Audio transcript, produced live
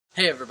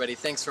Hey everybody,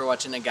 thanks for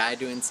watching A Guy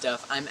Doing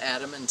Stuff. I'm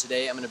Adam and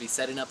today I'm going to be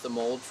setting up the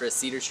mold for a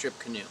cedar strip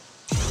canoe.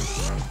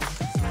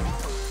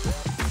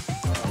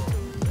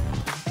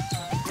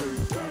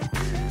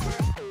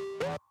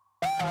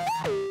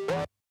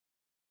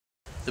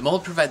 The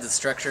mold provides a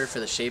structure for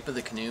the shape of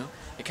the canoe.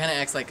 It kind of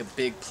acts like a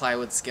big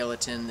plywood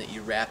skeleton that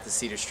you wrap the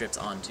cedar strips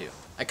onto.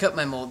 I cut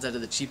my molds out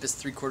of the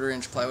cheapest 3/4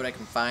 inch plywood I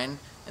can find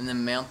and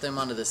then mount them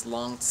onto this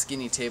long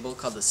skinny table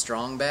called the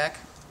strong back.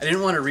 I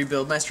didn't want to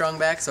rebuild my strong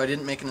back, so I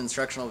didn't make an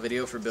instructional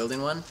video for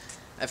building one.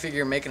 I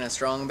figure making a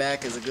strong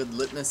back is a good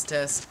litmus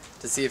test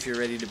to see if you're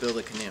ready to build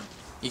a canoe.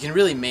 You can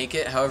really make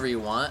it however you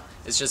want.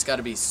 It's just got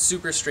to be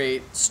super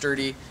straight,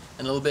 sturdy,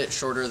 and a little bit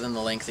shorter than the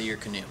length of your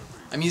canoe.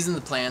 I'm using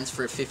the plans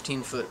for a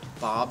 15-foot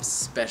Bob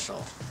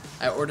Special.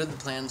 I ordered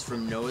the plans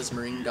from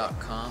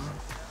noahsmarine.com.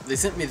 They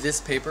sent me this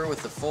paper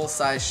with the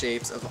full-size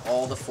shapes of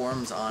all the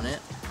forms on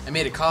it. I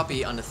made a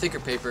copy on a thicker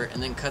paper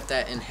and then cut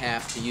that in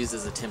half to use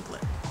as a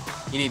template.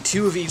 You need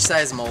 2 of each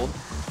size mold,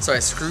 so I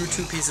screw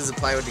 2 pieces of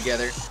plywood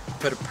together,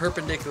 put a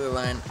perpendicular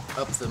line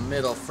up the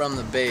middle from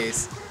the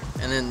base,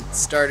 and then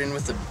starting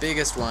with the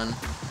biggest one,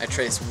 I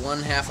trace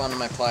 1/2 onto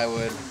my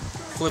plywood,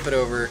 flip it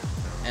over,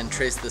 and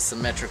trace the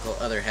symmetrical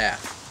other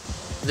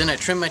half. Then I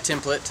trim my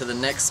template to the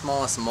next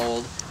smallest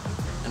mold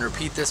and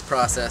repeat this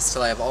process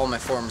till I have all my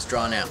forms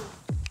drawn out.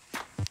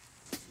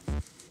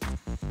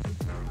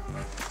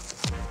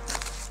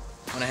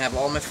 When I have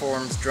all my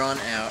forms drawn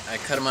out, I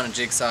cut them on a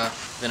jigsaw,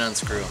 then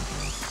unscrew them.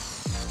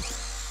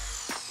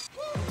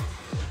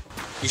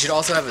 You should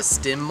also have a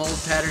stem mold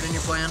pattern in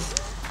your plan.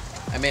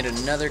 I made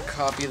another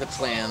copy of the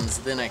plans,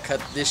 then I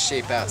cut this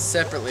shape out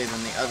separately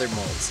than the other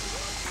molds.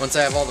 Once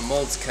I have all the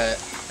molds cut,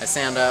 I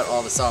sand out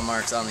all the saw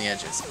marks on the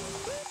edges.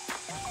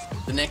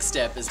 The next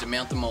step is to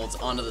mount the molds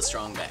onto the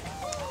strong back.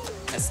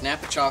 I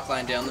snap a chalk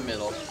line down the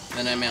middle,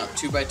 then I mount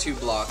 2x2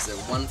 blocks at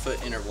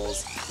 1-foot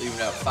intervals, leaving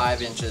about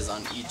 5 inches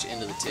on each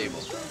end of the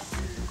table.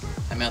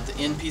 I mount the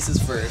end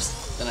pieces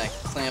first, then I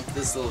clamp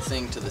this little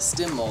thing to the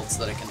stem mold so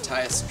that I can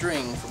tie a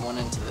string from one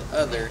end to the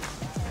other.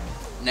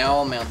 Now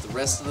I'll mount the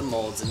rest of the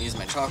molds and use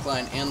my chalk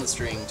line and the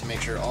string to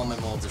make sure all my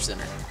molds are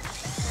centered.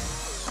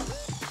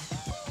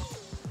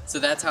 So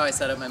that's how I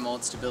set up my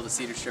molds to build a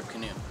cedar strip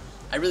canoe.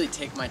 I really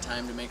take my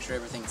time to make sure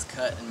everything's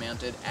cut and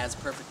mounted as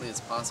perfectly as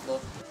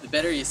possible. The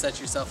better you set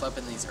yourself up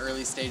in these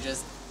early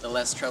stages, the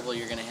less trouble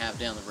you're going to have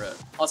down the road.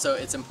 Also,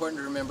 it's important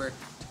to remember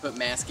to put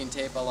masking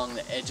tape along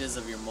the edges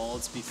of your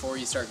molds before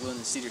you start gluing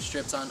the cedar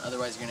strips on,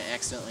 otherwise you're going to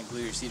accidentally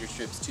glue your cedar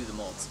strips to the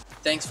molds.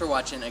 Thanks for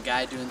watching A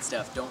Guy Doing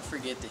Stuff. Don't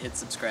forget to hit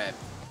subscribe.